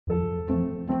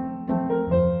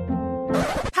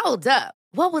Hold up.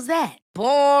 What was that?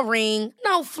 Boring.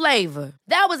 No flavor.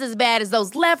 That was as bad as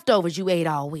those leftovers you ate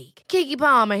all week. Keke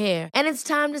Palmer here, and it's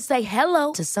time to say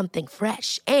hello to something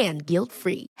fresh and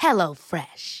guilt-free. Hello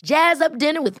Fresh. Jazz up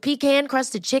dinner with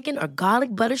pecan-crusted chicken or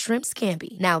garlic butter shrimp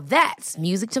scampi. Now that's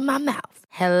music to my mouth.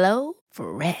 Hello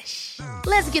Fresh.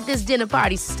 Let's get this dinner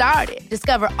party started.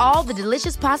 Discover all the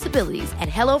delicious possibilities at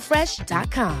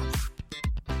hellofresh.com.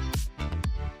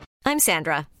 I'm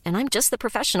Sandra, and I'm just the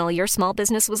professional your small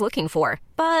business was looking for.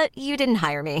 But you didn't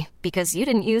hire me because you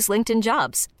didn't use LinkedIn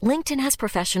Jobs. LinkedIn has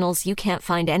professionals you can't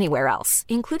find anywhere else,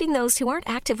 including those who aren't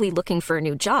actively looking for a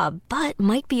new job, but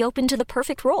might be open to the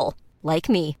perfect role, like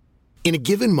me. In a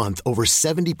given month, over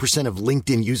 70% of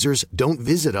LinkedIn users don't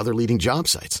visit other leading job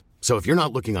sites. So if you're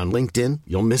not looking on LinkedIn,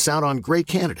 you'll miss out on great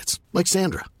candidates, like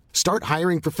Sandra. Start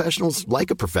hiring professionals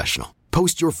like a professional.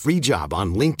 Post your free job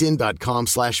on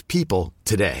linkedin.com/people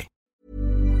today.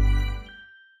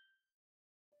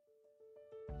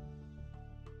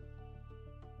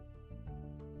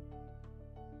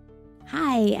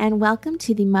 Hi, and welcome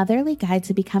to the Motherly Guide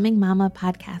to Becoming Mama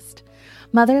podcast.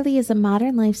 Motherly is a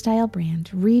modern lifestyle brand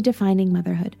redefining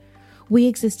motherhood. We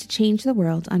exist to change the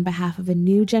world on behalf of a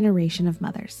new generation of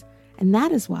mothers, and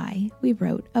that is why we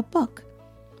wrote a book.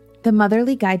 The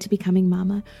Motherly Guide to Becoming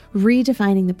Mama,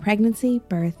 redefining the pregnancy,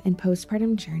 birth, and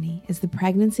postpartum journey is the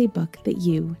pregnancy book that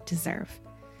you deserve.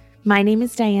 My name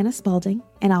is Diana Spalding,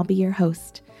 and I'll be your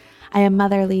host. I am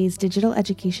Motherly's digital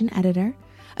education editor,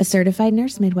 a certified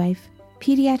nurse midwife,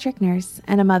 pediatric nurse,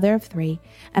 and a mother of 3,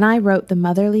 and I wrote the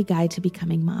Motherly Guide to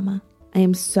Becoming Mama. I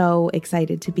am so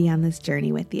excited to be on this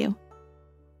journey with you.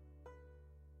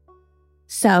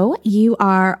 So you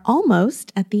are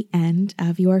almost at the end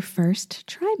of your first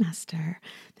trimester.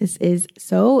 This is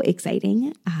so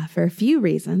exciting for a few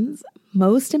reasons.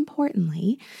 Most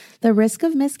importantly, the risk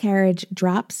of miscarriage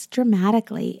drops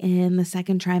dramatically in the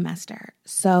second trimester.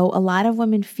 So a lot of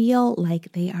women feel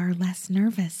like they are less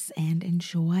nervous and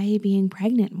enjoy being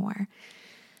pregnant more.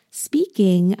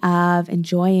 Speaking of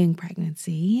enjoying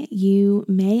pregnancy, you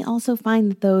may also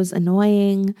find that those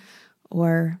annoying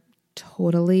or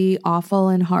totally awful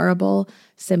and horrible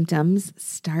symptoms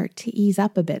start to ease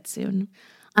up a bit soon.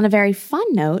 On a very fun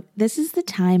note, this is the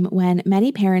time when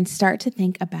many parents start to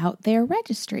think about their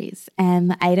registries and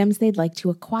the items they'd like to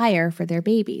acquire for their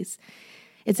babies.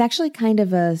 It's actually kind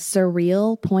of a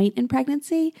surreal point in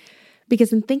pregnancy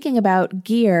because in thinking about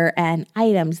gear and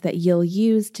items that you'll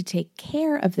use to take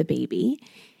care of the baby,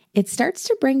 it starts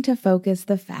to bring to focus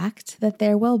the fact that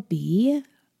there will be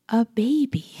a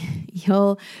baby.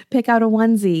 You'll pick out a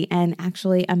onesie and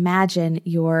actually imagine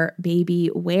your baby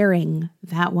wearing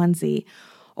that onesie.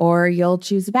 Or you'll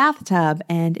choose a bathtub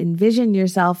and envision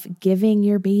yourself giving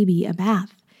your baby a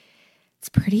bath. It's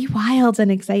pretty wild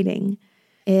and exciting.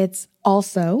 It's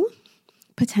also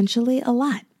potentially a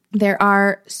lot. There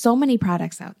are so many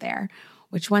products out there.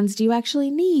 Which ones do you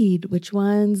actually need? Which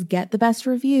ones get the best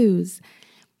reviews?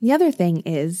 The other thing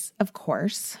is, of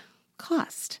course,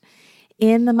 cost.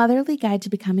 In the Motherly Guide to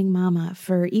Becoming Mama,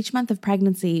 for each month of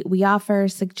pregnancy, we offer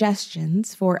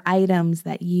suggestions for items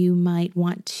that you might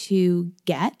want to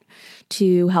get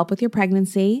to help with your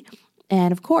pregnancy.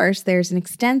 And of course, there's an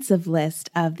extensive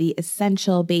list of the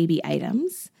essential baby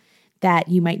items that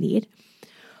you might need.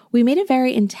 We made a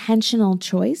very intentional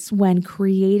choice when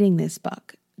creating this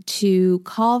book to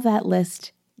call that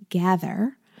list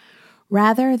Gather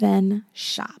rather than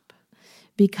Shop,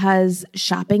 because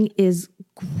shopping is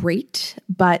great,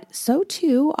 but so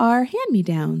too are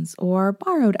hand-me-downs or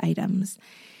borrowed items.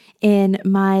 In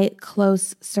my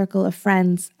close circle of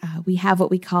friends, we have what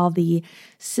we call the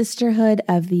Sisterhood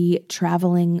of the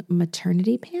Traveling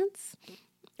Maternity Pants.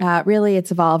 Really,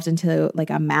 it's evolved into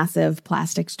like a massive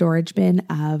plastic storage bin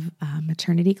of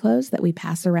maternity clothes that we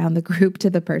pass around the group to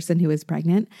the person who is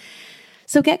pregnant.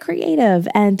 So get creative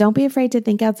and don't be afraid to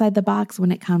think outside the box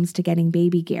when it comes to getting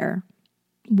baby gear.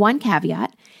 One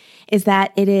caveat is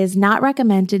that it is not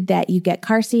recommended that you get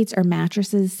car seats or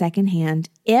mattresses secondhand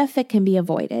if it can be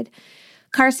avoided.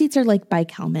 Car seats are like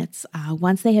bike helmets.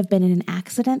 Once they have been in an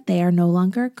accident, they are no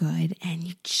longer good, and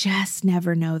you just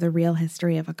never know the real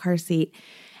history of a car seat.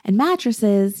 And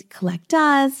mattresses collect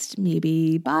dust,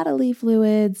 maybe bodily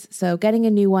fluids, so getting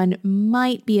a new one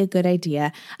might be a good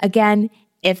idea, again,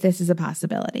 if this is a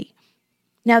possibility.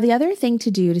 Now, the other thing to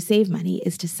do to save money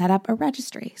is to set up a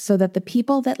registry so that the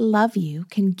people that love you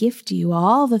can gift you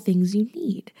all the things you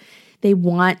need. They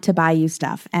want to buy you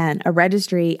stuff, and a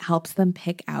registry helps them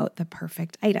pick out the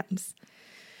perfect items.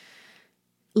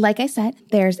 Like I said,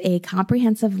 there's a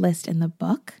comprehensive list in the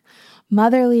book.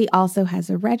 Motherly also has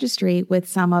a registry with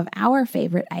some of our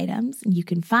favorite items. You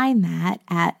can find that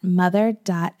at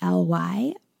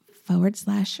mother.ly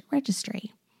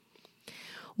registry.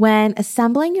 When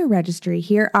assembling your registry,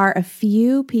 here are a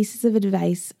few pieces of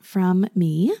advice from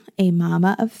me, a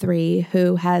mama of 3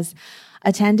 who has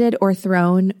attended or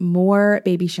thrown more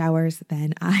baby showers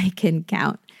than I can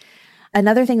count.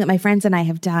 Another thing that my friends and I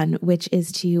have done, which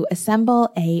is to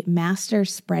assemble a master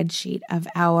spreadsheet of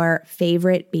our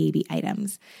favorite baby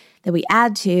items that we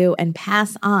add to and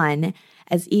pass on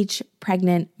as each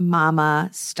pregnant mama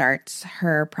starts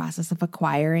her process of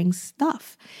acquiring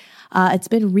stuff. It's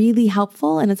been really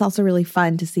helpful, and it's also really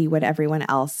fun to see what everyone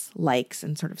else likes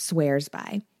and sort of swears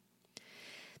by.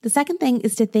 The second thing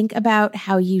is to think about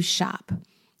how you shop.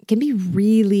 It can be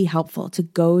really helpful to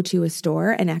go to a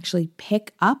store and actually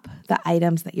pick up the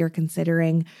items that you're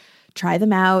considering, try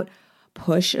them out,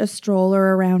 push a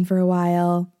stroller around for a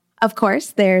while. Of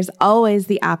course, there's always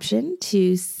the option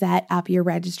to set up your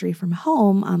registry from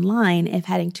home online if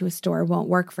heading to a store won't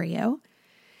work for you.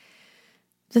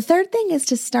 The third thing is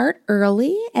to start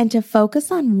early and to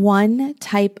focus on one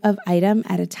type of item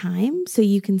at a time so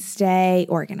you can stay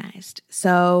organized.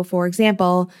 So, for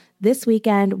example, this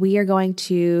weekend we are going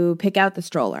to pick out the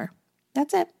stroller.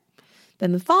 That's it.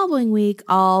 Then the following week,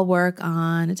 I'll work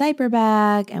on a diaper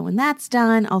bag, and when that's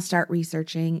done, I'll start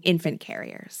researching infant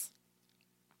carriers.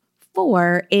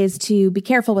 4 is to be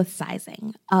careful with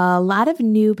sizing. A lot of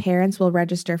new parents will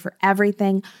register for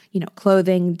everything,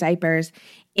 clothing, diapers,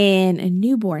 in a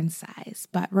newborn size.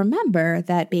 But remember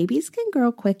that babies can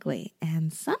grow quickly,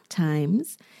 and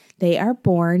sometimes they are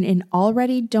born and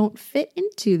already don't fit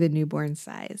into the newborn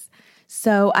size.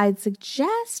 So I'd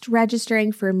suggest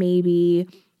registering for maybe,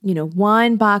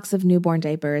 1 box of newborn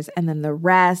diapers and then the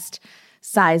rest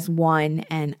size 1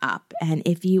 and up. And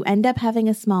if you end up having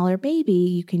a smaller baby,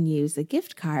 you can use a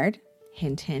gift card,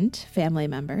 hint, hint, family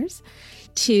members,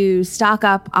 to stock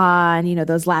up on,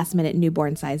 those last minute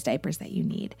newborn size diapers that you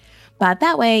need. But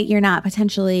that way you're not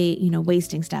potentially,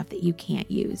 wasting stuff that you can't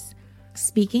use.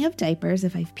 Speaking of diapers,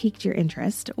 if I've piqued your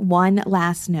interest, one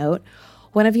last note.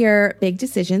 One of your big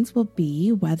decisions will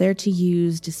be whether to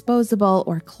use disposable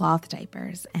or cloth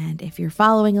diapers. And if you're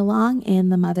following along in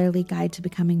the Motherly Guide to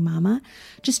Becoming Mama,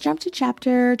 just jump to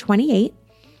chapter 28,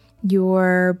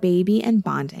 Your Baby and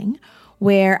Bonding,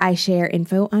 where I share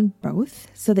info on both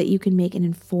so that you can make an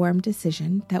informed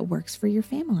decision that works for your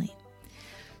family.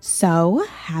 So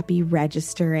happy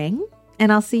registering,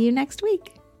 and I'll see you next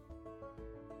week.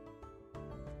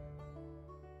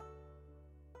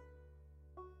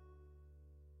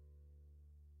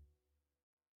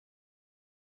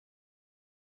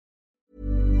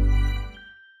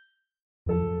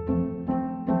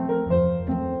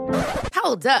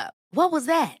 Hold up. What was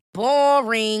that?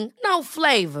 Boring. No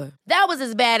flavor. That was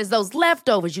as bad as those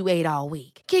leftovers you ate all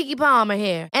week. Keke Palmer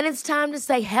here, and it's time to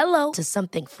say hello to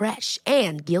something fresh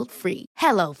and guilt-free.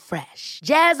 Hello Fresh.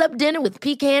 Jazz up dinner with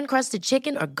pecan-crusted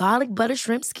chicken or garlic butter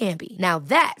shrimp scampi. Now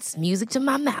that's music to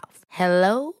my mouth.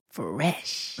 Hello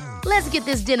Fresh. Let's get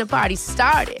this dinner party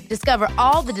started. Discover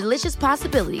all the delicious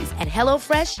possibilities at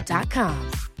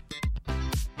hellofresh.com.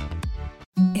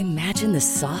 Imagine the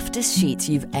softest sheets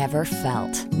you've ever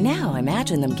felt. Now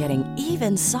imagine them getting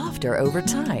even softer over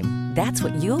time. That's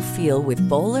what you'll feel with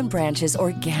Boll & Branch's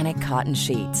organic cotton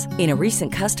sheets. In a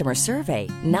recent customer survey,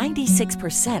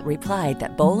 96% replied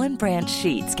that Boll & Branch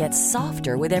sheets get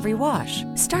softer with every wash.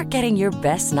 Start getting your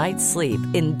best night's sleep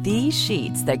in these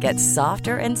sheets that get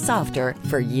softer and softer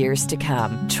for years to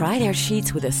come. Try their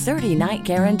sheets with a 30-night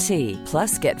guarantee.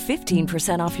 Plus, get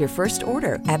 15% off your first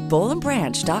order at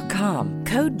bollandbranch.com.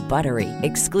 Code BUTTERY.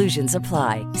 Exclusions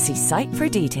apply. See site for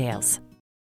details.